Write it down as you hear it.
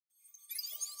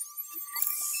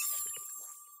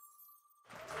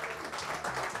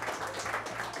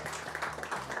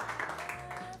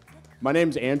My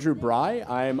name's Andrew Bry.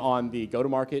 I'm on the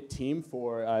go-to-market team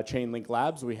for Chainlink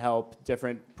Labs. We help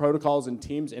different protocols and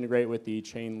teams integrate with the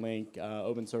Chainlink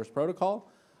open source protocol.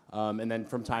 And then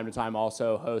from time to time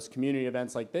also host community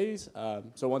events like these.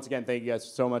 So once again, thank you guys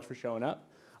so much for showing up.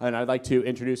 And I'd like to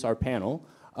introduce our panel.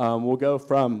 We'll go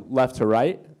from left to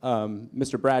right.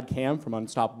 Mr. Brad Cam from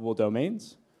Unstoppable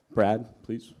Domains. Brad,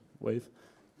 please wave.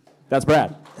 That's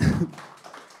Brad.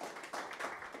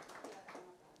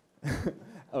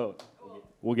 Oh,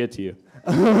 we'll get to you.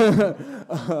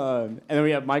 And then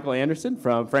we have Michael Anderson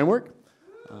from Framework.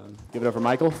 Give it up for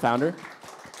Michael, founder.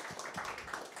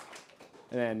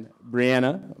 And then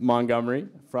Brianna Montgomery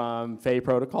from Fei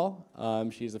Protocol.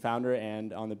 She's the founder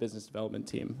and on the business development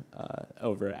team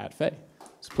over at Fei.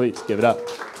 So please give it up.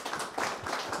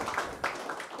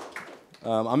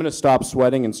 I'm going to stop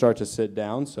sweating and start to sit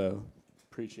down, so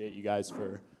appreciate you guys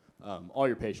for all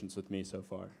your patience with me so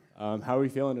far. How are we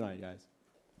feeling tonight, guys?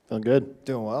 Feeling good.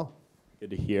 Doing well. Good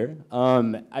to hear.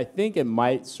 I think it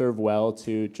might serve well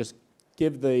to just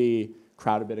give the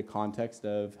crowd a bit of context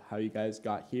of how you guys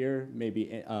got here,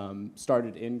 maybe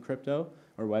started in crypto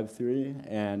or Web3,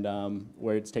 and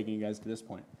where it's taking you guys to this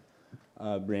point.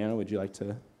 Brianna, would you like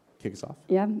to kick us off?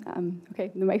 Yeah,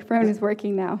 okay, the microphone is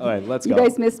working now. All right, let's go. You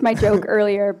guys missed my joke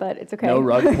earlier, but it's okay. No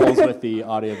rug pulls with the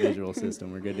audio-visual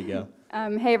system. We're good to go.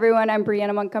 Hey everyone, I'm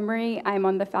Brianna Montgomery. I'm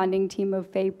on the founding team of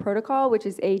Fei Protocol, which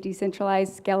is a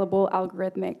decentralized, scalable,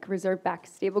 algorithmic, reserve-backed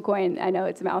stablecoin. I know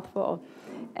it's a mouthful.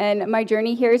 And my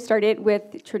journey here started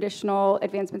with traditional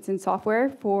advancements in software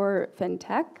for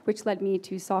fintech, which led me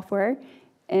to software,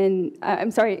 and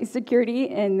security,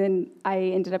 and then I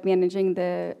ended up managing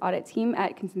the audit team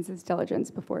at Consensus Diligence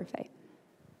before Fei.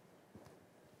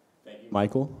 Thank you.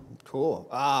 Michael? Cool.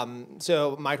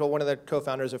 So Michael, one of the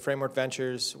co-founders of Framework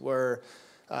Ventures, we're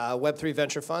a Web3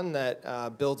 venture fund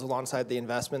that builds alongside the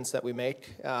investments that we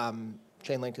make.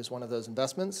 Chainlink is one of those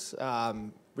investments.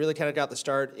 Really kind of got the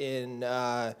start in,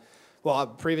 well,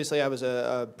 previously I was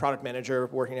a product manager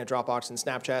working at Dropbox and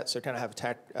Snapchat, so kind of have a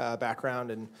tech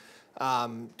background, and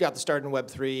got the start in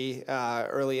Web3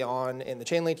 early on in the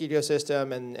Chainlink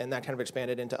ecosystem, and that kind of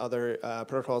expanded into other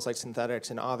protocols like Synthetics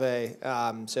and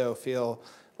Aave. So feel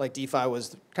like DeFi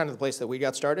was kind of the place that we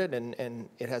got started, and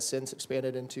it has since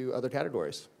expanded into other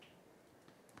categories.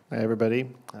 Hi,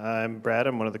 everybody. I'm Brad.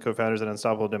 I'm one of the co-founders at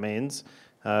Unstoppable Domains.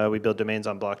 We build domains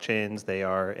on blockchains. They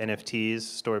are NFTs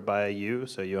stored by you,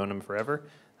 so you own them forever,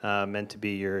 meant to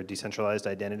be your decentralized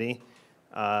identity.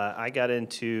 I got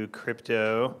into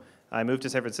crypto. I moved to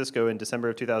San Francisco in December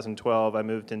of 2012. I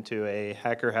moved into a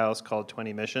hacker house called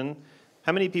 20 Mission.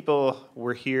 How many people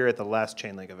were here at the last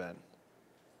Chainlink event?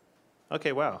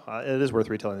 Okay, wow. It is worth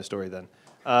retelling the story then.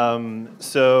 When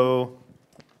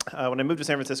I moved to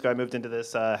San Francisco, I moved into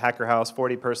this hacker house,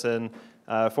 40-person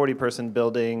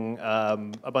building.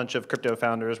 A bunch of crypto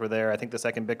founders were there. I think the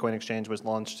second Bitcoin exchange was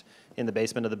launched in the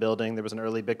basement of the building. There was an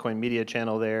early Bitcoin media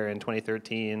channel there in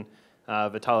 2013.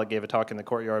 Vitalik gave a talk in the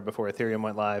courtyard before Ethereum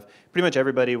went live. Pretty much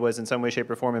everybody was in some way, shape,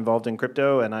 or form involved in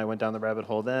crypto, and I went down the rabbit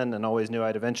hole then and always knew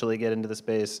I'd eventually get into the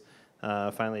space.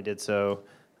 Finally did so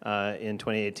in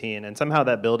 2018, and somehow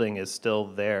that building is still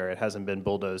there. It hasn't been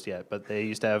bulldozed yet, but they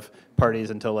used to have parties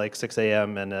until like 6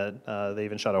 a.m., and they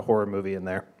even shot a horror movie in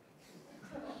there.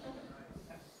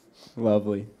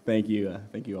 Lovely. Thank you.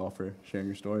 Thank you all for sharing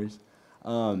your stories.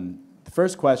 The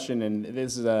first question, and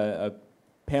this is a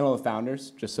panel of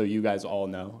founders, just so you guys all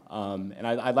know. And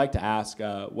I'd like to ask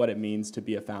what it means to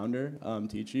be a founder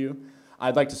to each of you.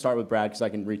 I'd like to start with Brad because I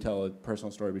can retell a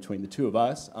personal story between the two of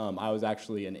us. I was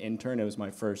actually an intern. It was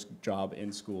my first job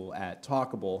in school at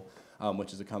Talkable,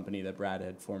 which is a company that Brad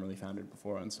had formerly founded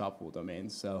before Unstoppable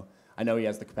Domains. So I know he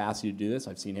has the capacity to do this.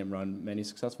 I've seen him run many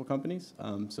successful companies.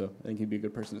 So I think he'd be a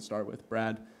good person to start with.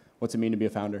 Brad, what's it mean to be a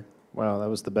founder? Wow, that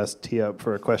was the best tee up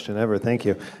for a question ever. Thank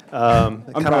you. I'm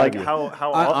proud of you.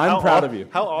 I'm proud of you.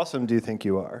 How awesome do you think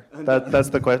you are? That's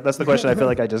the question I feel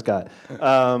like I just got.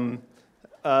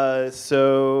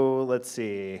 So let's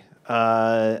see.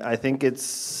 I think it's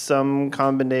some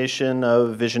combination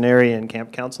of visionary and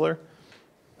camp counselor.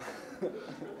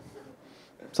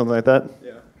 Something like that?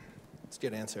 Yeah. That's a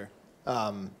good answer.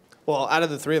 Well, out of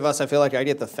the three of us, I feel like I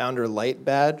get the Founder Light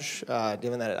badge,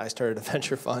 given that I started a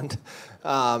venture fund.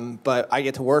 But I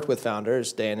get to work with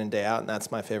founders day in and day out, and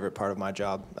that's my favorite part of my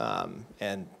job,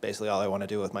 and basically all I want to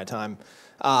do with my time.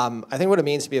 I think what it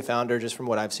means to be a founder, just from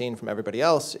what I've seen from everybody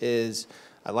else, is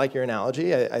I like your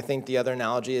analogy. I think the other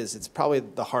analogy is it's probably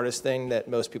the hardest thing that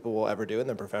most people will ever do in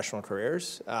their professional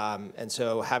careers. And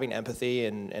so having empathy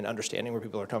and understanding where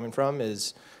people are coming from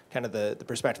is kind of the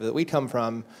perspective that we come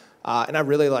from. And I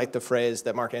really like the phrase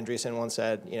that Mark Andreessen once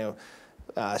said, you know,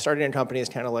 starting a company is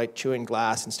kind of like chewing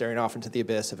glass and staring off into the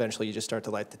abyss. Eventually, you just start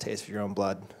to like the taste of your own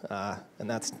blood, and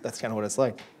that's kind of what it's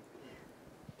like.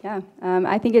 Yeah,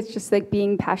 I think it's just like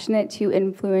being passionate to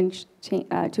influence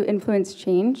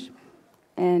change,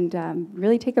 and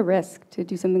really take a risk to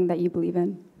do something that you believe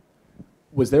in.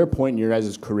 Was there a point in your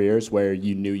guys' careers where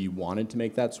you knew you wanted to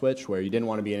make that switch, where you didn't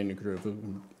want to be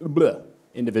an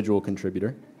individual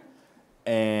contributor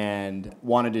and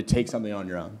wanted to take something on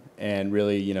your own and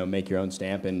really, make your own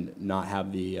stamp and not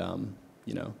have the,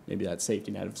 maybe that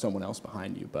safety net of someone else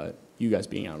behind you, but you guys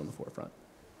being out on the forefront?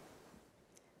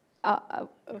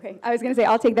 Okay, I was going to say,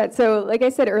 I'll take that. So like I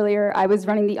said earlier, I was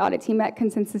running the audit team at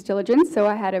Consensus Diligence, so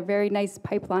I had a very nice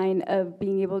pipeline of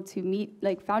being able to meet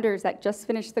founders that just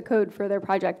finished the code for their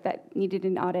project that needed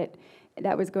an audit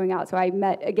that was going out. So I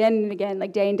met again and again,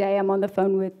 day and day, I'm on the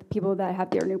phone with people that have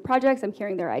their new projects, I'm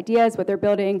hearing their ideas, what they're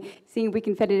building, seeing if we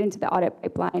can fit it into the audit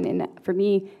pipeline. And for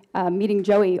me, meeting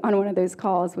Joey on one of those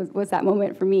calls was that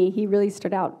moment for me. He really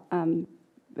stood out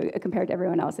compared to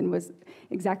everyone else, and was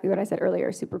exactly what I said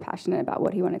earlier, super passionate about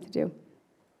what he wanted to do.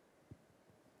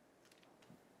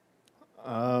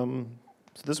 So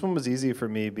this one was easy for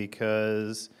me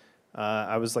because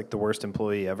I was the worst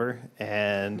employee ever.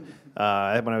 And when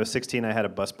I was 16, I had a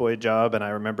busboy job, and I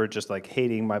remember just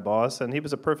hating my boss, and he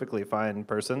was a perfectly fine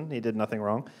person. He did nothing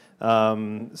wrong.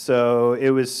 So it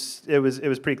was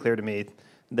pretty clear to me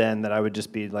then that I would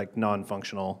just be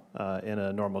non-functional in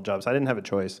a normal job. So I didn't have a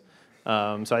choice.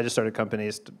 So I just started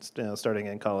companies, starting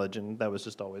in college, and that was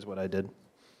just always what I did.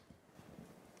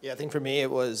 Yeah, I think for me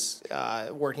it was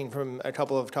working from a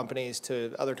couple of companies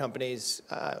to other companies.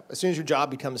 As soon as your job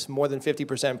becomes more than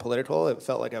 50% political, it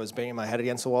felt like I was banging my head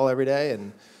against the wall every day,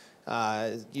 and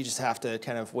you just have to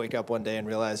kind of wake up one day and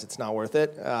realize it's not worth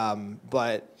it.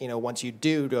 But once you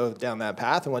do go down that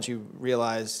path, and once you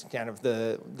realize kind of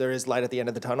there is light at the end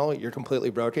of the tunnel, you're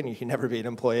completely broken. You can never be an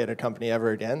employee at a company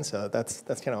ever again. So that's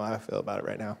kind of how I feel about it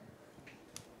right now.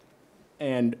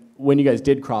 And when you guys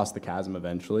did cross the chasm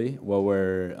eventually, what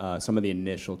were some of the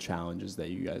initial challenges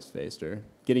that you guys faced, or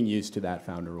getting used to that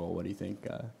founder role? What do you think?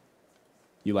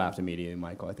 You laughed immediately,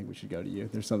 Michael. I think we should go to you.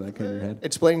 There's something that came in your head.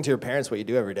 Explaining to your parents what you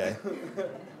do every day.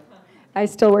 I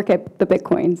still work at the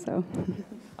Bitcoin, so.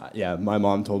 Yeah, my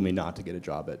mom told me not to get a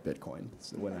job at Bitcoin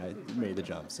when I made the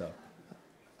jump. So,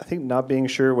 I think not being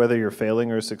sure whether you're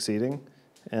failing or succeeding,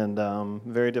 and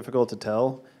very difficult to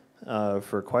tell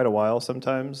for quite a while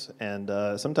sometimes.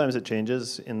 And sometimes it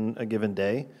changes in a given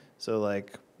day. So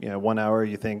 1 hour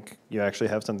you think you actually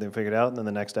have something figured out, and then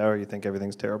the next hour you think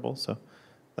everything's terrible. So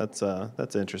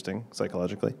that's interesting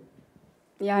psychologically.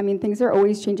 Yeah, I mean, things are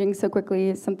always changing so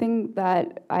quickly. Something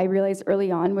that I realized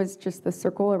early on was just the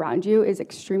circle around you is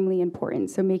extremely important.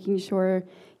 So making sure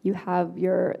you have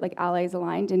your allies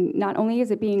aligned, and not only is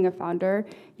it being a founder,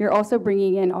 you're also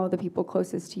bringing in all the people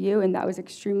closest to you, and that was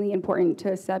extremely important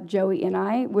to Seb, Joey, and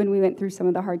I when we went through some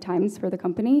of the hard times for the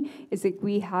company. Is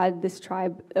we had this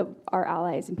tribe of our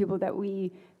allies and people that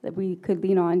we could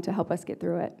lean on to help us get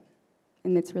through it,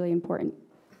 and it's really important.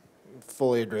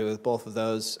 Fully agree with both of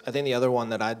those. I think the other one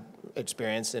that I'd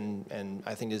experienced and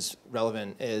I think is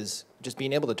relevant is just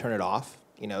being able to turn it off.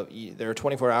 There are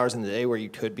 24 hours in the day where you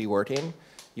could be working.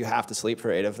 You have to sleep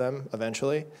for 8 of them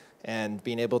eventually. And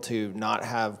being able to not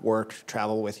have work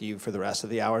travel with you for the rest of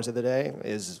the hours of the day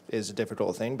is a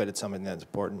difficult thing, but it's something that's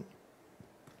important.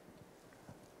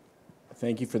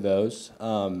 thank you for those.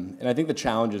 And I think the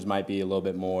challenges might be a little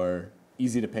bit more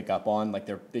easy to pick up on,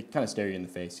 they kind of stare you in the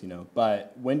face,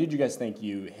 But when did you guys think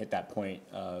you hit that point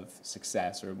of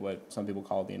success, or what some people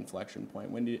call the inflection point?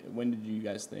 When did you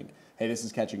guys think, hey, this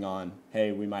is catching on,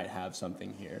 hey, we might have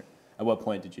something here? At what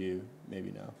point did you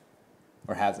maybe know?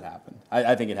 Or has it happened?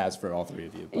 I think it has for all three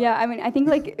of you. But. Yeah, I mean, I think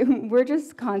we're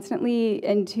just constantly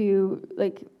into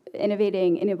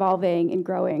innovating and evolving and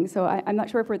growing. So I'm not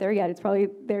sure if we're there yet. It's probably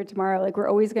there tomorrow. We're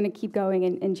always going to keep going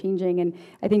and changing. And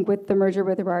I think with the merger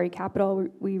with Rari Capital,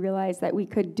 we realized that we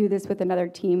could do this with another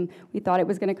team. We thought it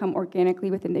was going to come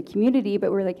organically within the community,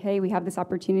 but we're like, hey, we have this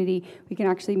opportunity. We can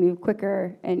actually move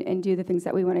quicker and do the things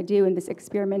that we want to do in this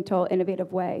experimental,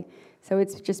 innovative way. So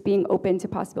it's just being open to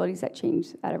possibilities that change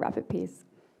at a rapid pace.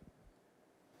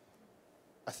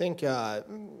 I think,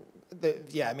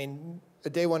 a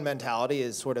day one mentality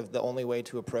is sort of the only way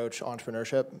to approach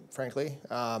entrepreneurship, frankly.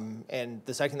 And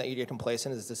the second that you get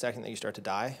complacent is the second that you start to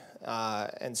die.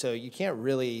 And so you can't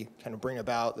really kind of bring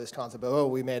about this concept of, oh,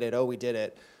 we made it, oh, we did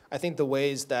it. I think the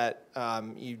ways that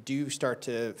you do start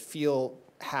to feel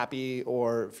happy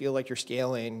or feel like you're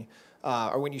scaling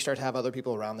are when you start to have other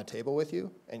people around the table with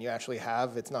you, and you actually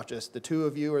have, it's not just the two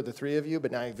of you or the three of you,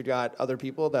 but now you've got other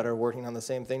people that are working on the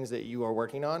same things that you are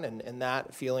working on, and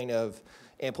that feeling of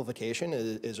amplification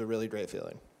is a really great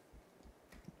feeling.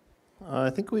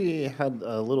 I think we had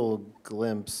a little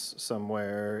glimpse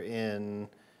somewhere in,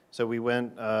 so we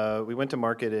went to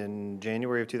market in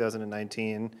January of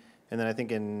 2019, and then I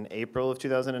think in April of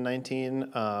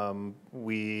 2019,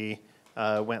 we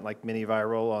went like mini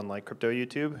viral on like crypto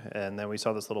YouTube, and then we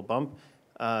saw this little bump,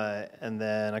 and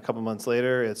then a couple months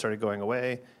later, it started going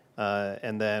away,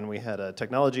 and then we had a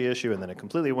technology issue, and then it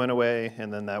completely went away,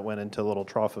 and then that went into a little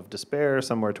trough of despair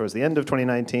somewhere towards the end of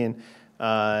 2019.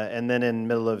 And then in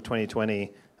middle of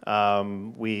 2020,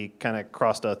 we kind of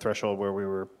crossed a threshold where we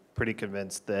were pretty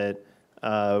convinced that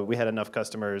we had enough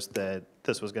customers that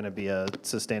this was going to be a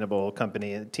sustainable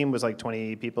company. The team was like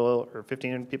 20 people or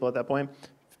 15 people at that point,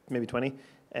 maybe 20.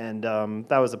 And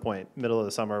that was the point, middle of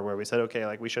the summer, where we said, okay,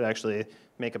 like we should actually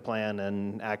make a plan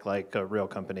and act like a real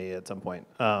company at some point,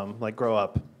 like grow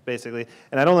up, basically.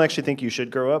 And I don't actually think you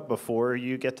should grow up before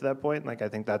you get to that point. Like I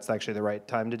think that's actually the right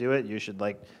time to do it. You should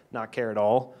like not care at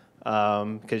all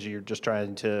because you're just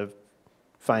trying to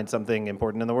find something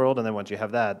important in the world. And then once you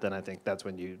have that, then I think that's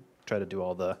when you try to do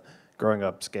all the growing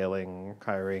up, scaling,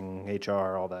 hiring,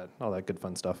 HR, all that good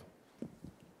fun stuff.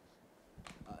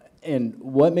 And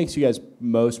what makes you guys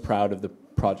most proud of the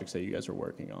projects that you guys are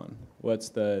working on? What's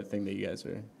the thing that you guys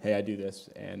are, hey, I do this,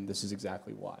 and this is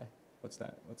exactly why? What's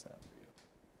that for you?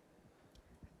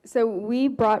 So we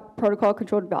brought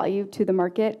protocol-controlled value to the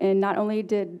market, and not only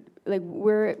did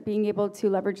we're being able to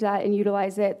leverage that and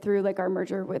utilize it through our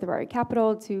merger with Rari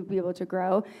Capital to be able to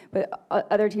grow, but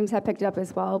other teams have picked it up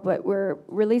as well. But we're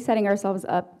really setting ourselves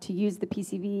up to use the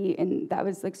PCV, and that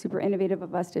was super innovative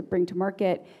of us to bring to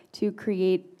market to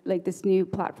create this new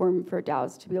platform for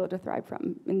DAOs to be able to thrive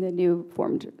from in the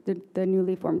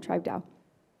newly formed Tribe DAO.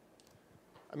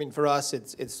 I mean, for us,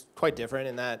 it's quite different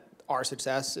in that our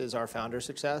success is our founder's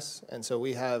success. And so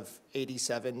we have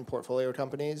 87 portfolio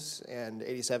companies and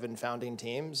 87 founding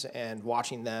teams, and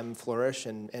watching them flourish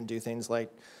and do things like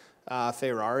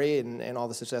Ferrari and all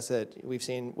the success that we've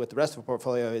seen with the rest of the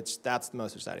portfolio, that's the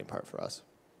most exciting part for us.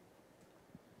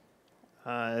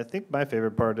 I think my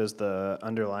favorite part is the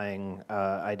underlying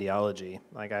ideology.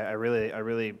 Like I really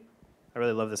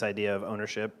love this idea of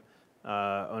ownership,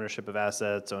 ownership of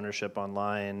assets, ownership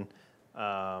online,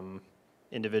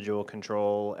 individual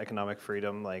control, economic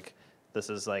freedom. Like this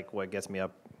is what gets me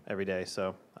up every day.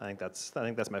 So I think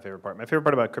that's my favorite part. My favorite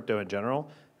part about crypto in general,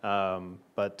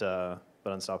 but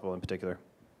Unstoppable in particular.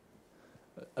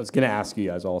 I was going to ask you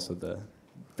guys also the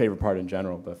favorite part in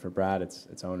general, but for Brad,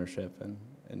 it's ownership and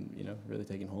really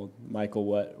taking hold. Michael,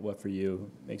 what for you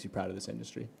makes you proud of this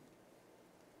industry?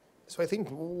 So I think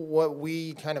what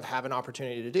we kind of have an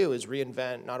opportunity to do is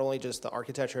reinvent not only just the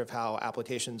architecture of how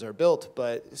applications are built,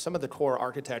 but some of the core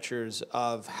architectures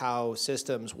of how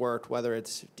systems work, whether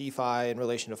it's DeFi in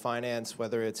relation to finance,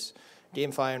 whether it's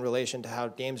GameFi in relation to how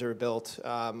games are built,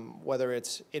 whether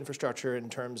it's infrastructure in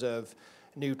terms of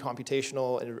new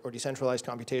computational or decentralized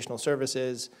computational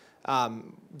services.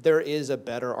 There is a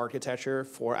better architecture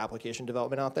for application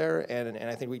development out there, and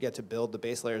I think we get to build the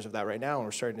base layers of that right now, and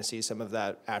we're starting to see some of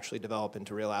that actually develop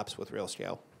into real apps with real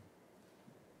scale.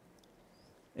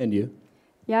 And you?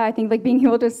 Yeah, I think being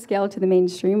able to scale to the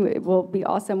mainstream it will be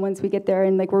awesome once we get there,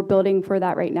 and we're building for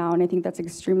that right now, and I think that's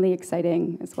extremely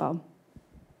exciting as well.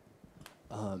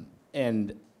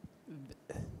 And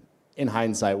in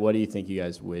hindsight, what do you think you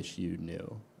guys wish you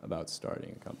knew about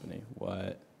starting a company?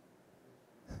 What?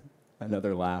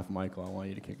 Another laugh, Michael. I want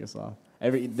you to kick us off.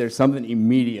 There's something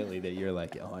immediately that you're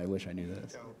like, oh, I wish I knew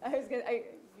this.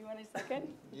 You want a second?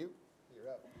 You're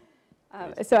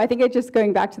up. So I think just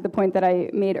going back to the point that I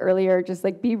made earlier, just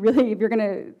be really, if you're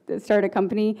going to start a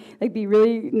company, be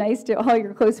really nice to all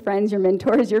your close friends, your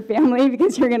mentors, your family,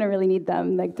 because you're going to really need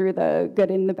them through the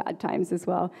good and the bad times as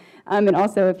well. And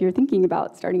also, if you're thinking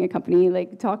about starting a company,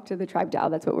 talk to the Tribe DAO.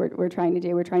 That's what we're trying to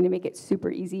do. We're trying to make it super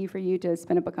easy for you to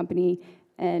spin up a company.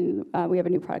 And we have a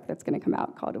new product that's going to come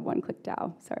out called a one-click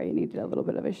DAO. Sorry, I needed a little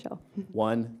bit of a show.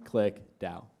 One-click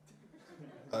DAO.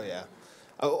 Oh, yeah.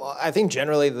 I think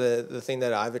generally the thing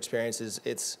that I've experienced is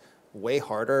it's way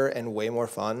harder and way more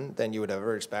fun than you would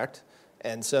ever expect.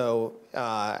 And so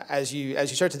as you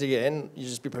start to dig in, you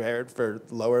just be prepared for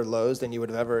lower lows than you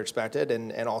would have ever expected,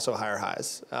 and also higher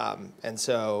highs. And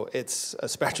so it's a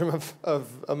spectrum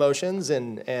of emotions,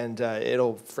 and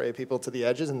it'll fray people to the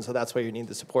edges, and so that's why you need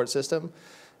the support system.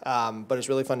 But it's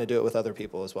really fun to do it with other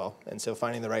people as well. And so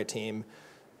finding the right team,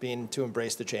 being to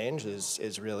embrace the change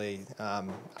is really,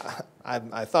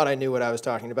 I thought I knew what I was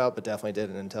talking about, but definitely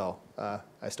didn't until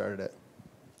I started it.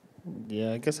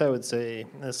 Yeah, I guess I would say,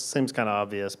 this seems kind of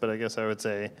obvious, but I guess I would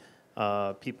say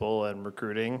people and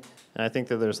recruiting. And I think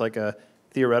that there's like a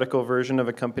theoretical version of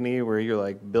a company where you're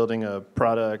like building a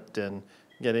product and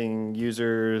getting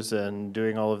users and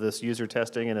doing all of this user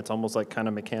testing, and it's almost like kind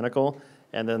of mechanical.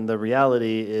 And then the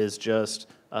reality is just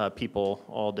people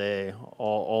all day,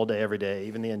 every day,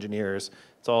 even the engineers.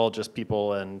 It's all just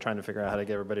people and trying to figure out how to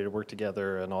get everybody to work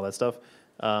together and all that stuff.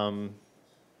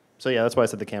 So yeah, that's why I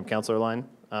said the camp counselor line.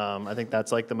 I think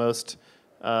that's like the most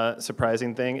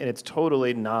surprising thing, and it's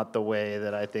totally not the way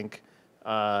that I think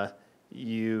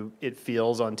it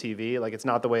feels on TV. Like it's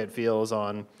not the way it feels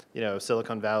on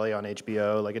Silicon Valley on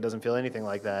HBO. Like it doesn't feel anything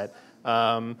like that.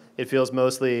 It feels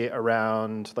mostly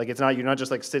around like you're not just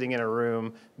like sitting in a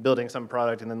room building some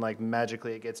product and then like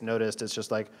magically it gets noticed. It's just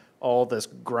like all this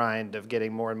grind of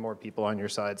getting more and more people on your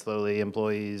side slowly,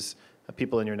 employees,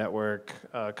 people in your network,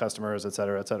 customers, et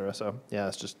cetera, et cetera. So yeah,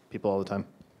 it's just people all the time.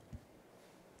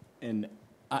 And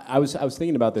I was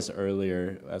thinking about this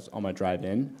earlier on my drive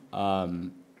in.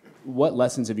 What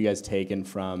lessons have you guys taken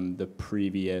from the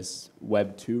previous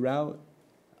Web 2 route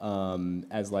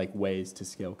as like ways to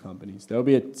scale companies? There'll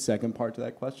be a second part to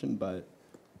that question, but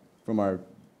from our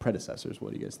predecessors,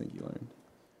 what do you guys think you learned?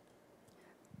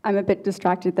 I'm a bit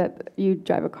distracted that you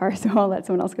drive a car, so I'll let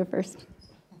someone else go first.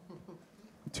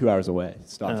 2 hours away,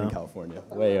 Stockton, California,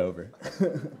 way over.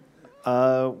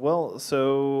 Well,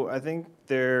 so I think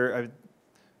there's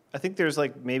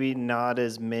like maybe not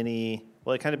as many.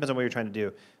 Well, it kind of depends on what you're trying to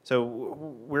do. So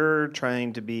we're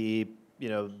trying to be,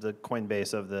 the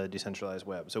Coinbase of the decentralized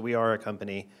web. So we are a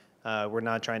company. We're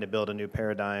not trying to build a new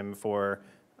paradigm for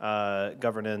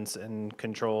governance and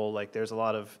control. Like there's a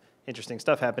lot of interesting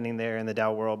stuff happening there in the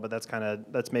DAO world, but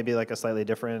that's maybe like a slightly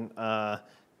different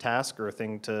task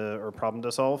or problem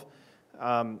to solve.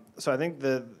 So I think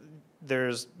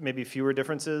there's maybe fewer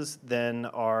differences than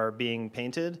are being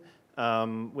painted,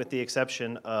 with the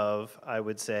exception of, I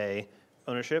would say,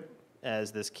 ownership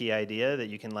as this key idea that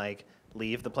you can like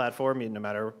leave the platform no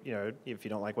matter, if you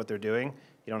don't like what they're doing.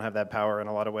 You don't have that power in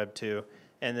a lot of Web 2.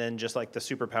 And then just like the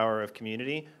superpower of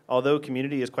community. Although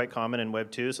community is quite common in Web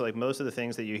 2, so like most of the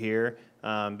things that you hear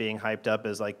being hyped up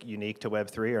as like unique to Web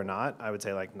 3 are not. I would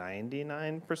say like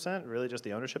 99% really just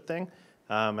the ownership thing.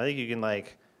 I think you can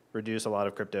like reduce a lot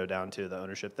of crypto down to the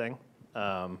ownership thing,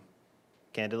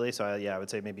 candidly. So I would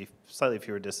say maybe slightly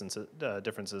fewer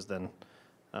differences than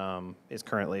is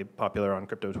currently popular on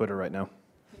crypto Twitter right now.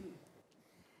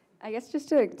 I guess just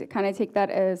to kind of take that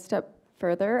a step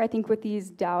further, I think with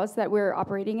these DAOs that we're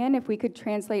operating in, if we could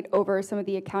translate over some of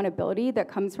the accountability that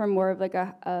comes from more of like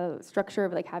a structure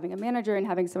of like having a manager and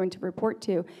having someone to report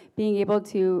to, being able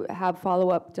to have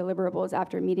follow-up deliverables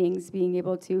after meetings, being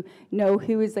able to know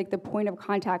who is like the point of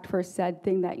contact for said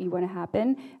thing that you want to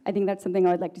happen, I think that's something I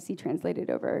would like to see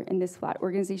translated over in this flat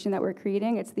organization that we're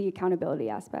creating. It's the accountability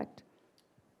aspect.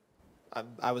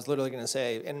 I was literally going to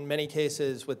say, in many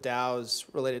cases with DAOs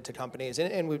related to companies,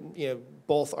 and we,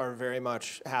 both are very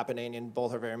much happening and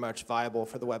both are very much viable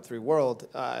for the Web3 world.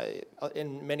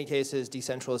 In many cases,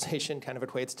 decentralization kind of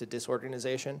equates to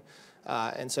disorganization.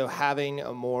 And so having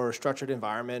a more structured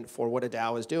environment for what a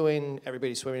DAO is doing,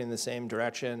 everybody swimming in the same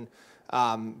direction.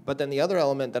 But then the other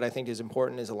element that I think is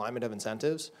important is alignment of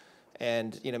incentives.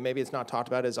 And maybe it's not talked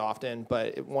about as often,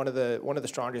 but one of the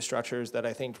strongest structures that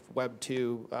I think Web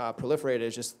 2 proliferated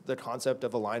is just the concept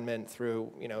of alignment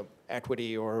through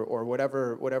equity or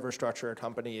whatever structure a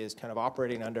company is kind of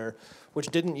operating under, which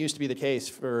didn't used to be the case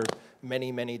for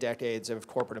many decades of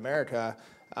corporate America.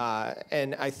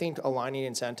 And I think aligning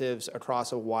incentives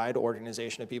across a wide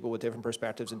organization of people with different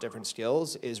perspectives and different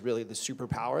skills is really the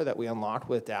superpower that we unlock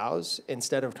with DAOs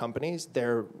instead of companies.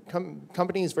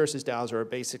 Companies versus DAOs are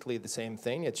basically the same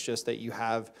thing. It's just that you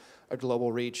have a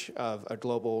global reach of a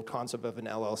global concept of an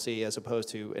LLC as opposed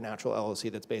to an actual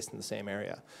LLC that's based in the same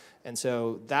area. And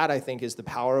so that, I think, is the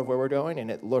power of where we're going,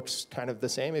 and it looks kind of the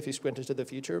same if you squint into the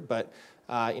future, but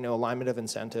alignment of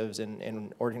incentives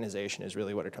and organization is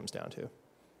really what it comes down to.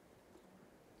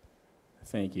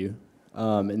 Thank you.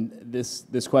 And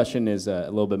this question is a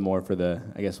little bit more for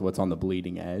what's on the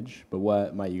bleeding edge, but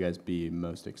what might you guys be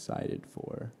most excited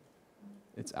for?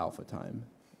 It's alpha time.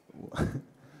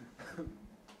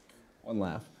 One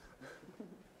laugh.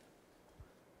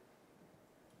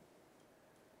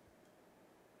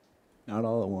 Not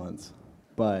all at once,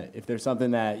 but if there's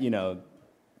something that,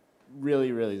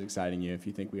 really, really is exciting you. If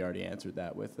you think we already answered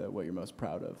that with what you're most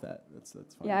proud of, that's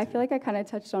fine. Yeah, I feel like I kind of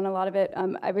touched on a lot of it.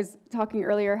 I was talking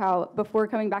earlier how before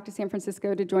coming back to San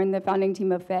Francisco to join the founding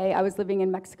team of Fei, I was living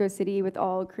in Mexico City with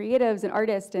all creatives and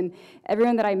artists, and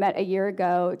everyone that I met a year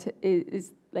ago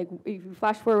is like, if you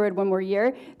flash forward one more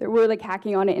year, we're like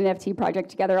hacking on an NFT project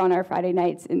together on our Friday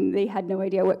nights, and they had no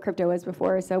idea what crypto was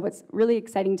before. So what's really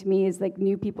exciting to me is like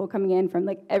new people coming in from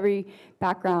like every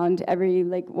background, every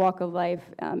like walk of life,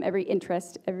 every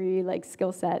interest, every like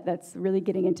skill set that's really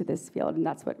getting into this field, and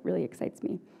that's what really excites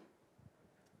me.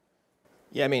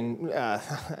 Yeah, I mean,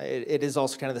 it is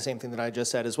also kind of the same thing that I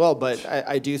just said as well, but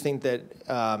I do think that,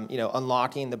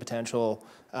 unlocking the potential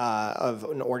of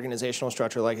an organizational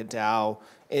structure like a DAO,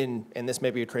 and this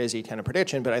may be a crazy kind of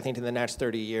prediction, but I think in the next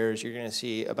 30 years, you're going to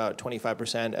see about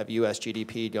 25% of US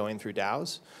GDP going through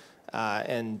DAOs,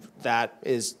 and that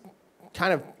is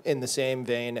kind of in the same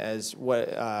vein as what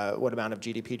amount of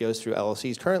GDP goes through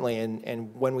LLCs currently,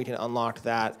 and when we can unlock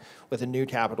that with a new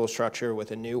capital structure,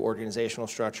 with a new organizational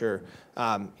structure,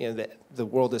 the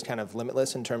world is kind of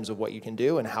limitless in terms of what you can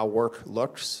do and how work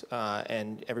looks,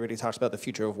 and everybody talks about the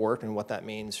future of work and what that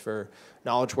means for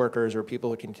knowledge workers or people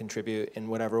who can contribute in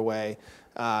whatever way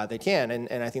they can,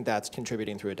 and I think that's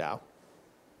contributing through a DAO.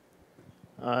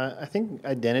 I think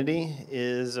identity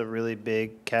is a really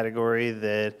big category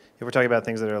that, if we're talking about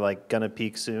things that are like gonna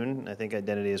peak soon, I think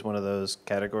identity is one of those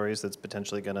categories that's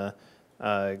potentially gonna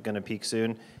peak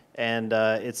soon. And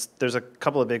there's a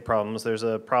couple of big problems. There's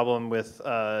a problem with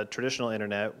traditional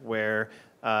internet where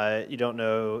you don't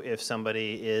know if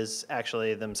somebody is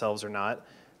actually themselves or not.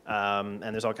 And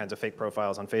there's all kinds of fake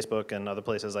profiles on Facebook and other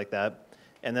places like that.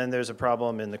 And then there's a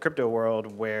problem in the crypto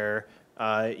world where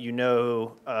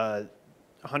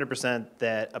 100%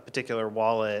 that a particular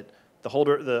wallet,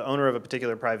 the owner of a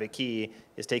particular private key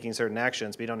is taking certain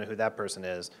actions, but you don't know who that person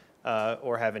is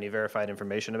or have any verified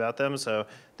information about them. So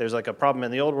there's like a problem in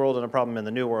the old world and a problem in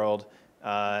the new world.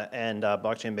 And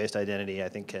blockchain-based identity, I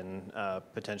think, can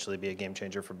potentially be a game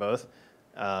changer for both.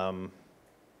 So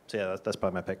yeah, that's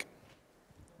probably my pick.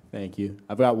 Thank you.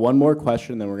 I've got one more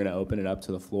question, then we're going to open it up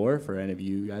to the floor for any of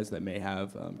you guys that may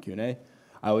have Q&A.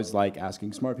 I always like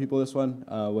asking smart people this one.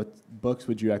 What books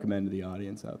would you recommend to the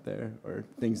audience out there, or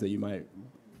things that you might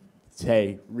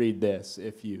say, read this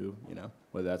if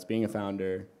whether that's being a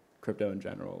founder, crypto in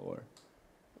general, or?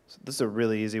 So this is a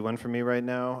really easy one for me right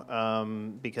now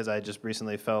because I just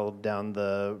recently fell down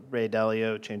the Ray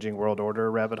Dalio Changing World Order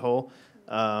rabbit hole.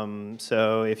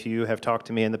 So if you have talked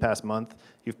to me in the past month,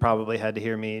 you've probably had to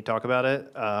hear me talk about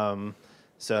it.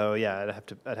 So yeah,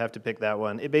 I'd have to pick that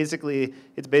one.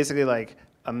 It's basically like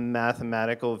a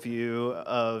mathematical view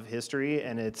of history,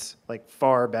 and it's like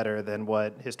far better than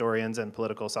what historians and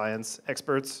political science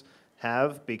experts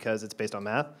have because it's based on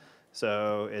math.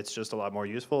 So it's just a lot more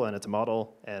useful, and it's a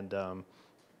model, and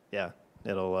yeah,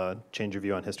 it'll change your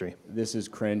view on history. This is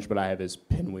cringe, but I have his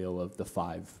pinwheel of the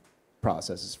 5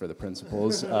 processes for the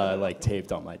principles like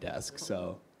taped on my desk,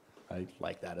 so I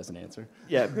like that as an answer.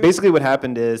 Yeah, basically what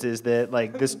happened is that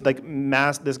like this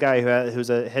guy who's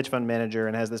a hedge fund manager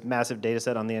and has this massive data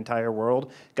set on the entire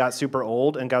world got super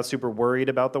old and got super worried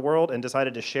about the world and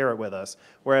decided to share it with us.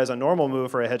 Whereas a normal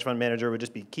move for a hedge fund manager would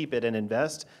just be keep it and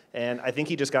invest. And I think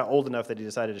he just got old enough that he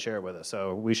decided to share it with us.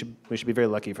 So we should be very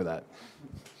lucky for that.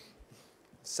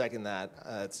 Second that.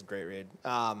 It's a great read.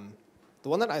 The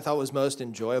one that I thought was most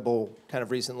enjoyable kind of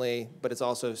recently, but it's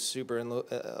also super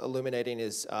illuminating,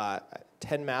 is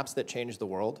 10 Maps That Changed the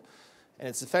World. And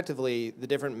it's effectively the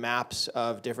different maps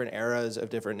of different eras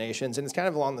of different nations. And it's kind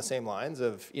of along the same lines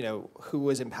of, who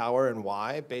was in power and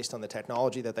why based on the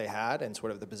technology that they had and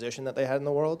sort of the position that they had in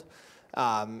the world.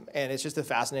 And it's just a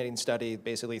fascinating study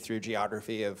basically through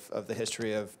geography of the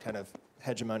history of kind of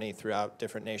hegemony throughout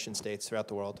different nation states throughout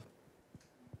the world.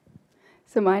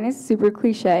 So mine is super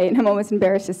cliche, and I'm almost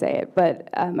embarrassed to say it, but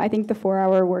I think the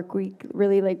 4-hour work week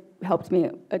really helped me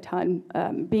a ton.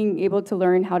 Being able to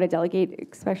learn how to delegate,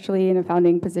 especially in a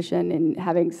founding position, and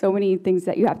having so many things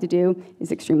that you have to do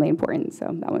is extremely important.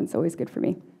 So that one's always good for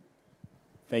me.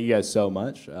 Thank you guys so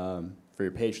much for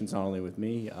your patience, not only with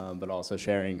me, but also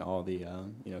sharing all the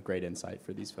great insight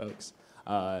for these folks.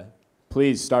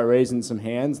 Please start raising some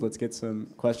hands. Let's get some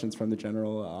questions from the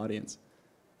general audience.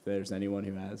 If there's anyone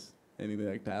who has anything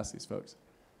they'd like to ask these folks.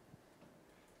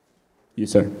 You,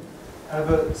 sir.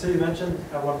 So you mentioned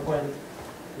at one point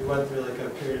you went through like a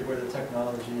period where the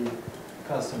technology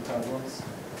caused some problems.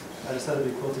 I just thought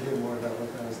it'd be cool to hear more about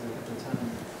what that was like at the time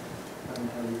and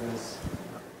how you guys.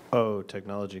 Oh,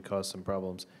 technology caused some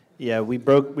problems. Yeah, we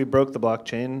broke the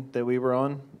blockchain that we were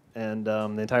on, and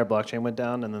the entire blockchain went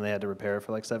down, and then they had to repair it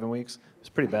for like 7 weeks. It was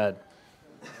pretty bad.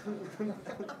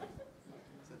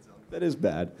 That is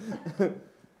bad.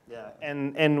 Yeah,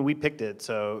 and we picked it,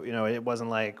 so it wasn't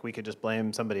like we could just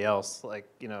blame somebody else.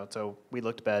 So we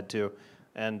looked bad too,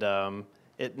 and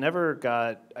it never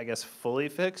got, I guess, fully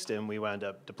fixed, and we wound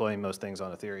up deploying most things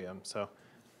on Ethereum. So,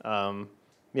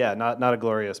 yeah, not a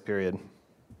glorious period.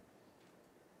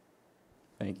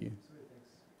 Thank you.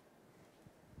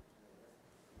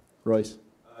 Royce.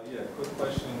 Yeah, quick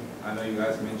question. I know you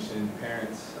guys mentioned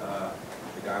parents.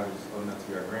 The guy was old enough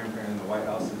to be our grandparent in the White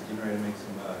House is getting ready to make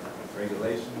some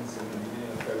regulations in the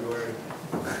beginning of February.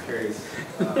 I'm curious,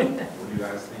 what do you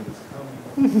guys think is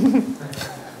coming?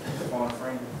 On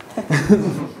frame.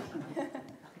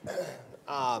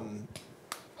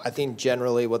 I think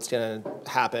generally what's going to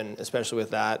happen, especially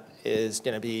with that, is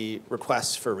going to be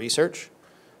requests for research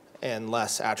and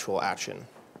less actual action.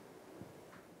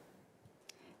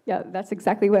 Yeah, that's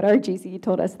exactly what our GC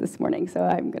told us this morning, so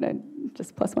I'm going to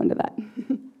just +1 to that.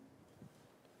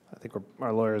 I think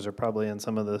our lawyers are probably in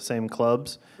some of the same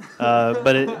clubs,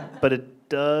 but it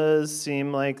does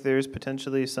seem like there's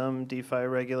potentially some DeFi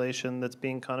regulation that's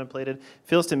being contemplated.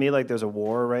 Feels to me like there's a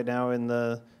war right now in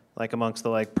the amongst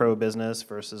the pro-business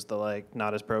versus the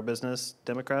not as pro-business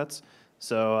Democrats.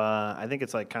 So I think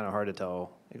it's kind of hard to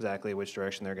tell exactly which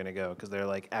direction they're going to go because they're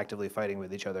actively fighting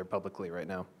with each other publicly right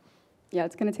now. Yeah,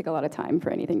 it's going to take a lot of time for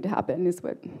anything to happen, is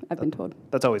what I've been told.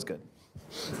 That's always good.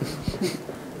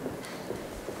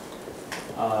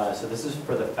 So this is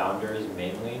for the founders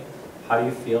mainly. How do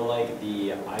you feel like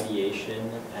the ideation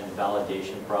and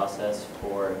validation process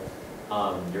for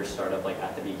your startup,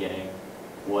 at the beginning,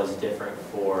 was different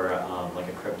for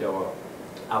a crypto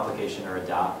application or a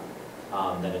dApp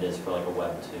than it is for a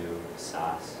Web2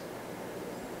 SaaS?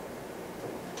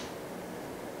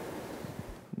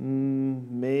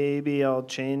 Maybe I'll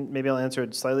answer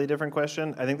a slightly different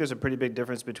question. I think there's a pretty big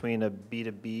difference between a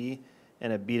B2B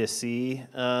and a B2C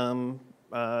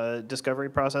discovery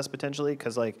process potentially,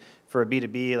 because for a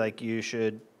B2B, you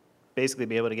should basically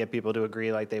be able to get people to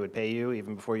agree they would pay you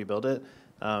even before you build it.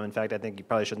 In fact, I think you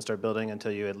probably shouldn't start building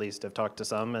until you at least have talked to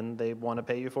some and they want to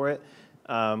pay you for it.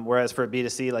 Whereas for a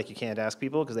B2C, you can't ask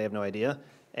people because they have no idea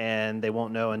and they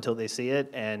won't know until they see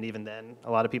it, and even then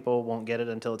a lot of people won't get it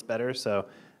until it's better. So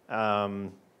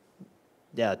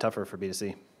yeah, tougher for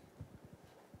B2C.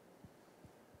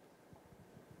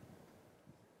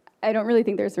 I don't really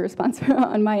think there's a response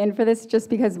on my end for this, just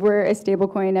because we're a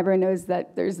stablecoin. Everyone knows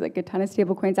that there's a ton of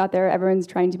stablecoins out there. Everyone's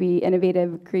trying to be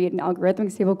innovative, create an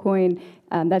algorithmic stablecoin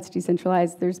that's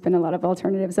decentralized. There's been a lot of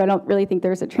alternatives, so I don't really think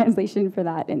there's a translation for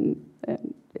that in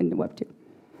Web2.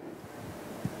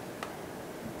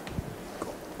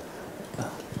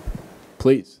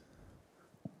 Please.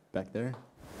 Back there.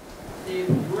 Dave,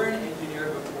 you were an engineer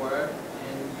before,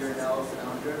 and you're now a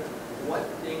founder. What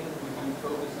things would you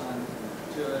focus on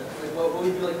what would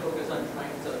you focus on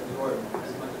trying to absorb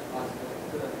as much as possible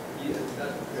to be as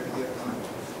best prepared to be a founder?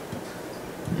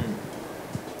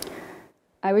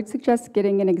 I would suggest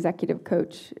getting an executive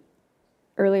coach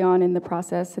early on in the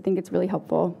process. I think it's really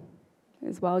helpful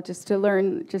as well, just to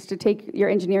learn, just to take your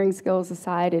engineering skills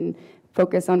aside and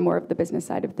focus on more of the business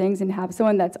side of things, and have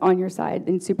someone that's on your side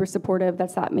and super supportive,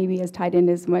 that's not maybe as tied in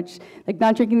as much,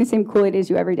 not drinking the same Kool-Aid as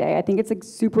you every day. I think it's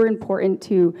super important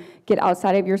to get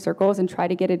outside of your circles and try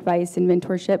to get advice and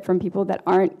mentorship from people that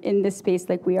aren't in this space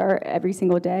like we are every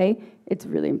single day. It's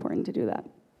really important to do that.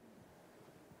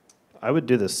 I would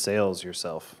do the sales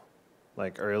yourself,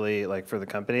 early, for the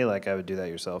company, I would do that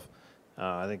yourself.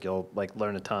 I think you'll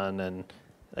learn a ton, and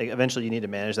eventually you need to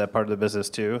manage that part of the business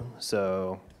too.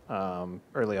 So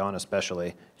early on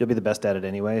especially, you'll be the best at it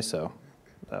anyway, so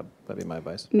that'd be my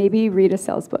advice. Maybe read a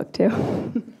sales book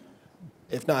too.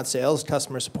 If not sales,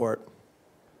 customer support.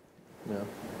 Yeah.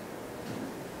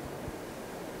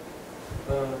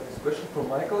 This question from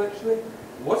Michael actually.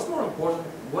 What's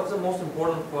the most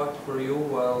important part for you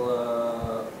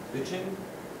while pitching,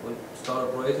 when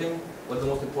startup raising? What's the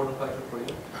most important factor for you?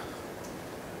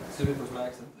 See if it was my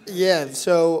accent. Yeah,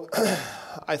 so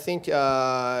I think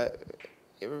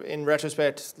in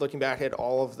retrospect, looking back at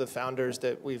all of the founders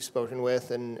that we've spoken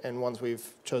with and ones we've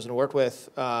chosen to work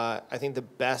with, I think the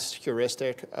best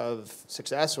heuristic of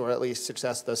success, or at least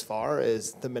success thus far,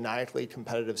 is the maniacally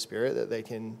competitive spirit that they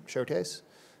can showcase.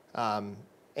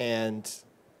 And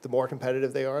the more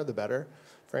competitive they are, the better,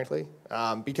 frankly.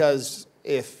 Because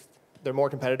if they're more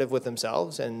competitive with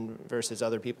themselves and versus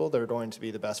other people, they're going to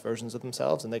be the best versions of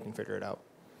themselves, and they can figure it out.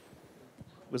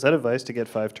 Was that advice to get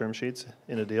 5 term sheets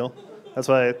in a deal? That's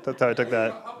how I took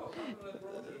that.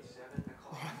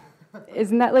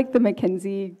 Isn't that the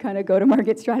McKinsey kind of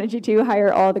go-to-market strategy too?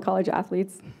 Hire all the college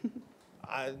athletes?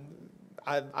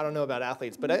 I don't know about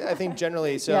athletes, but I think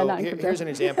generally, Yeah, so not in crypto. here's an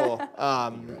example.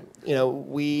 You know,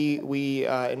 we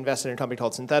invested in a company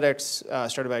called Synthetics,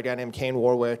 started by a guy named Kane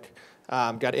Warwick.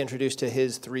 Got introduced to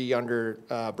his 3 younger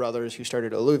brothers who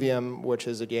started Alluvium, which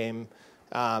is a game,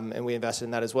 and we invested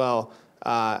in that as well.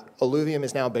 Alluvium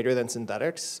is now bigger than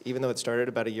Synthetics, even though it started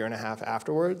about 1.5 years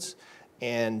afterwards.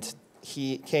 And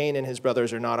Kane and his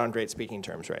brothers are not on great speaking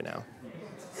terms right now.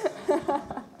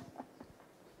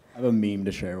 I have a meme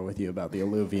to share with you about the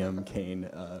Alluvium-Kane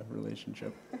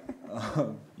relationship.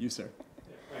 You, sir.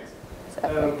 Thanks.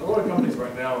 A lot of companies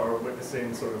right now are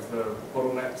witnessing sort of the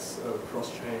bottlenecks of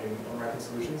cross-chain on-ramping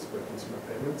solutions for consumer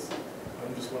payments.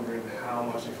 I'm just wondering how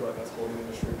much you feel like that's holding the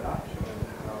industry back and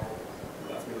how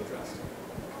that's being addressed.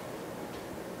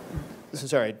 So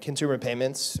sorry, consumer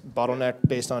payments, bottleneck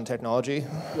based on technology?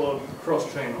 Well,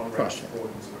 cross-chain on-ramps for consumer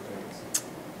payments.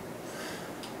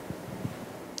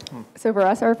 So for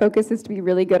us, our focus is to be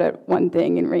really good at one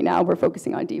thing, and right now we're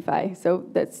focusing on DeFi. So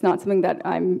that's not something that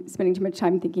I'm spending too much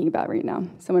time thinking about right now.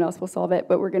 Someone else will solve it,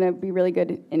 but we're going to be really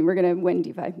good, and we're going to win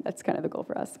DeFi. That's kind of the goal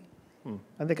for us.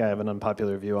 I think I have an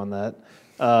unpopular view on that.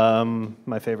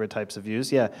 My favorite types of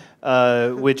views, yeah,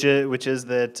 which is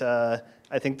that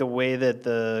I think the way that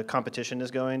the competition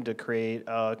is going to create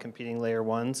competing layer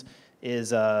ones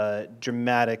is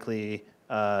dramatically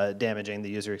damaging the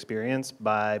user experience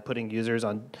by putting users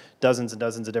on dozens and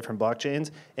dozens of different blockchains.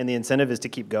 And the incentive is to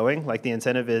keep going. Like the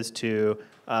incentive is to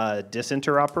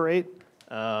disinteroperate.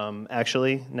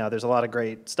 Actually, now there's a lot of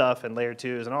great stuff and layer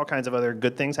 2s and all kinds of other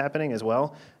good things happening as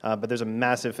well. But there's a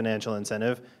massive financial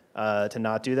incentive to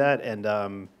not do that.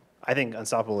 And I think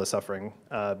Unstoppable is suffering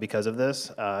because of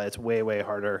this. It's way, way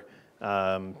harder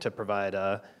to provide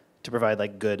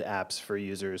like good apps for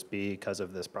users because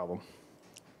of this problem.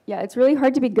 Yeah, it's really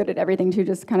hard to be good at everything to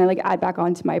just kind of like add back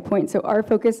on to my point. So our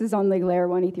focus is on like layer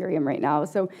 1 Ethereum right now.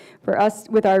 So for us,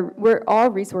 we're all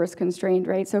resource constrained,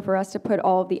 right? So for us to put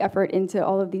all of the effort into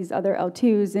all of these other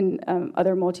L2s and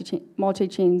other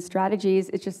multi-chain strategies,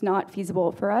 it's just not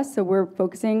feasible for us. So we're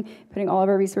focusing, putting all of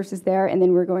our resources there, and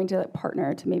then we're going to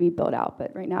partner to maybe build out.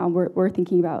 But right now we're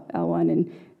thinking about L1 and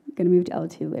going to move to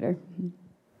L2 later.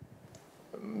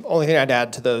 Only thing I'd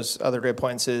add to those other great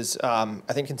points is I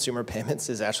think consumer payments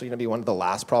is actually going to be one of the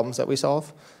last problems that we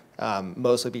solve,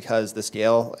 mostly because the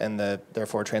scale and the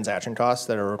therefore transaction costs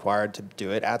that are required to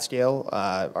do it at scale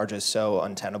are just so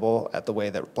untenable at the way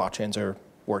that blockchains are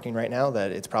working right now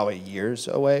that it's probably years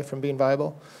away from being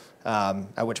viable,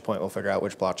 at which point we'll figure out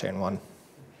which blockchain won.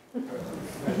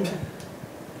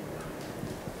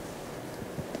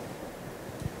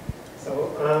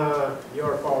 So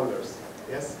you're founders,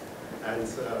 yes? And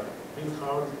being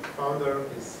founder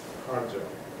is hard job.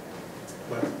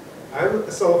 But I'm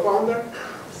a solo founder,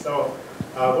 so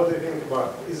what do you think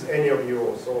about, is any of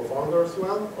you solo founder as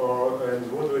well?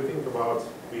 And what do you think about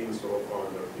being solo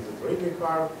founder? Is it really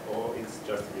hard or it's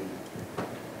just me?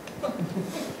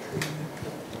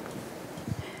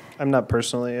 I'm not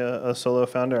personally a solo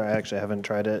founder. I actually haven't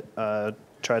tried it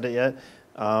yet.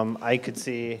 I could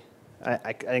see,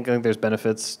 I think there's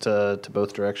benefits to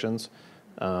both directions.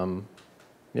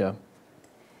 Yeah.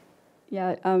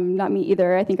 Yeah, not me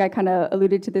either. I think I kind of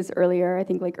alluded to this earlier. I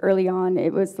think like early on,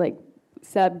 it was like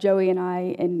Seb, Joey, and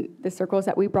I, and the circles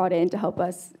that we brought in to help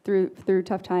us through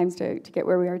tough times to get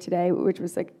where we are today, which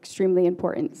was like extremely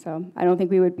important. So I don't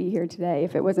think we would be here today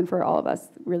if it wasn't for all of us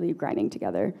really grinding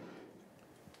together.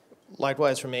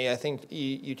 Likewise for me, I think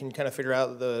you can kind of figure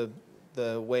out the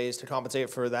ways to compensate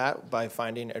for that by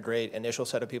finding a great initial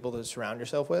set of people to surround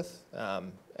yourself with.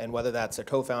 And whether that's a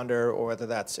co-founder or whether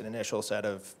that's an initial set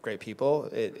of great people,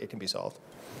 it can be solved.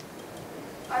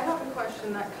 I have a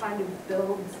question that kind of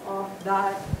builds off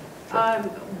that.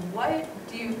 What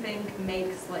do you think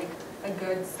makes like a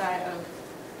good set of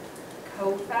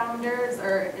co-founders,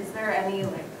 or is there any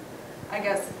like, I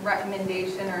guess,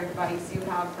 recommendation or advice you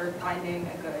have for finding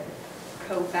a good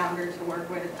co-founder to work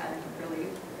with and really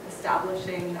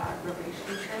establishing that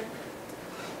relationship?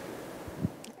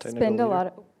 Spend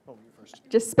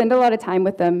a lot of time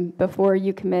with them before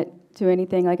you commit to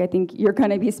anything. Like I think you're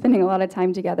going to be spending a lot of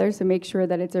time together, so make sure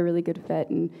that it's a really good fit,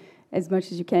 and as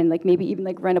much as you can, like maybe even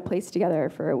like rent a place together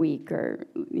for a week, or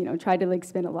try to like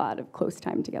spend a lot of close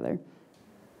time together.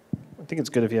 I think it's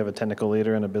good if you have a technical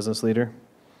leader and a business leader.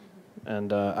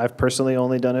 And I've personally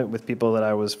only done it with people that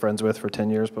I was friends with for 10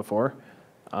 years before.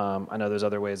 I know there's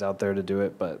other ways out there to do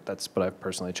it, but that's what I've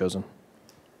personally chosen.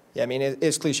 Yeah, I mean,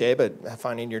 it's cliche, but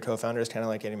finding your co-founder is kind of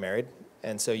like getting married.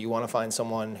 And so you want to find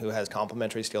someone who has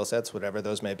complementary skill sets, whatever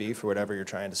those may be, for whatever you're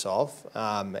trying to solve,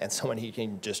 and someone you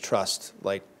can just trust,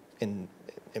 like,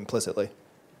 implicitly.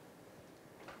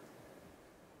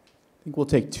 I think we'll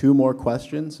take 2 more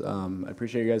questions. I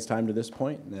appreciate you guys' time to this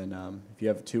point. And then if you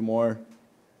have 2 more,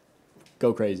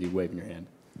 go crazy, waving your hand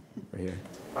right here.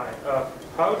 Hi.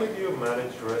 How did you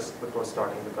manage risk before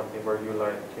starting the company? Were you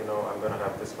like, you know, I'm going to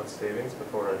have this much savings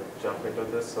before I jump into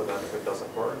this so that if it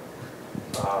doesn't work?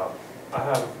 I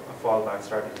have a fallback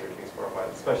strategy at least for a while,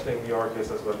 especially in your case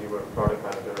as well. You were product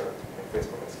manager in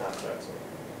Facebook and Snapchat. So.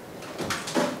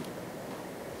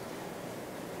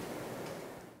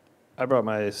 I brought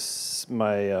my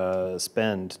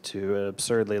spend to an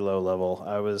absurdly low level.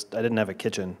 I didn't have a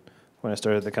kitchen when I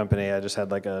started the company. I just had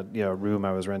like a room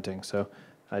I was renting. So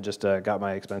I just got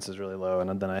my expenses really low,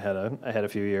 and then I had a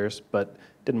few years, but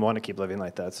didn't want to keep living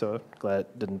like that. So glad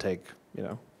it didn't take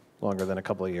longer than a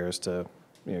couple of years to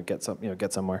get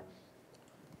somewhere.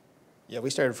 Yeah, we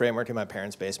started Framework in my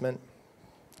parents' basement,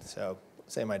 so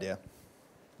same idea.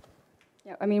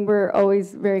 Yeah, I mean, we're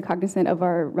always very cognizant of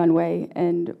our runway,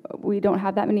 and we don't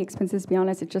have that many expenses, to be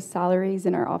honest. It's just salaries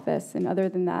in our office, and other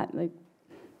than that, like,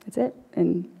 that's it.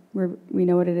 And we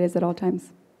know what it is at all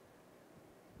times.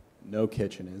 No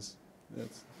kitchen is.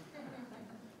 That's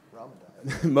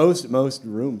most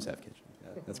rooms have kitchen.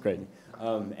 Yeah, that's great.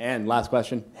 And last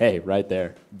question. Hey, right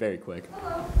there, very quick.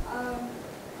 Hello.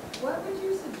 What would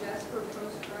you suggest for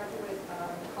postgraduate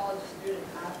college student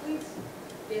athletes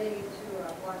getting into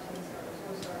blockchain startups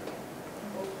or starting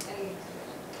any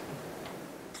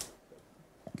suggestions?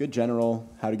 Good general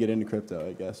how to get into crypto,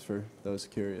 I guess, for those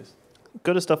curious.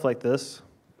 Go to stuff like this.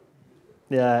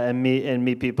 Yeah, and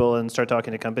meet people and start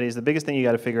talking to companies. The biggest thing you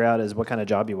got to figure out is what kind of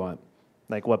job you want,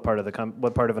 like what part of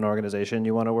an organization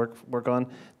you want to work on.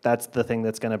 That's the thing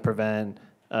that's going to prevent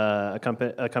a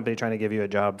company trying to give you a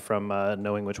job from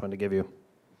knowing which one to give you.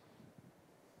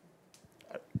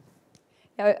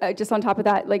 Just on top of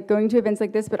that, like going to events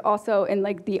like this, but also in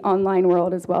like the online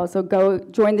world as well. So go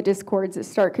join the Discords,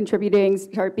 start contributing,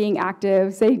 start being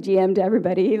active, say GM to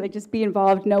everybody, like just be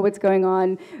involved, know what's going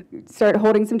on, start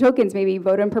holding some tokens, maybe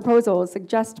vote on proposals,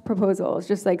 suggest proposals,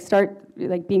 just like start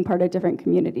like being part of different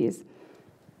communities.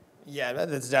 Yeah,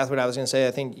 that's exactly what I was going to say.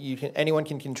 I think anyone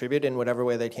can contribute in whatever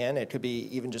way they can. It could be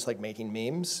even just like making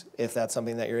memes, if that's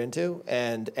something that you're into.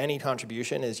 And any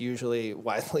contribution is usually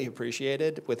widely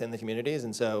appreciated within the communities.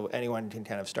 And so anyone can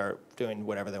kind of start doing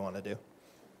whatever they want to do.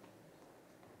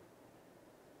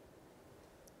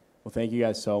 Well, thank you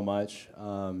guys so much.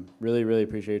 Really, really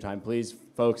appreciate your time. Please,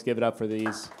 folks, give it up for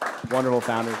these wonderful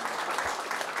founders.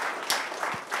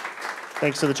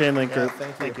 Thanks to the Chainlink group.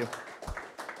 Thank you.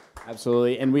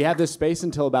 Absolutely. And we have this space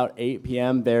until about 8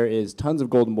 p.m. There is tons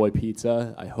of Golden Boy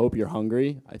pizza. I hope you're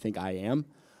hungry. I think I am.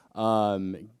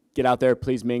 Get out there,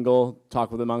 please mingle,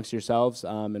 talk with amongst yourselves.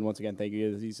 And once again, thank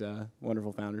you to these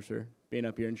wonderful founders for being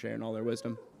up here and sharing all their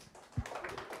wisdom.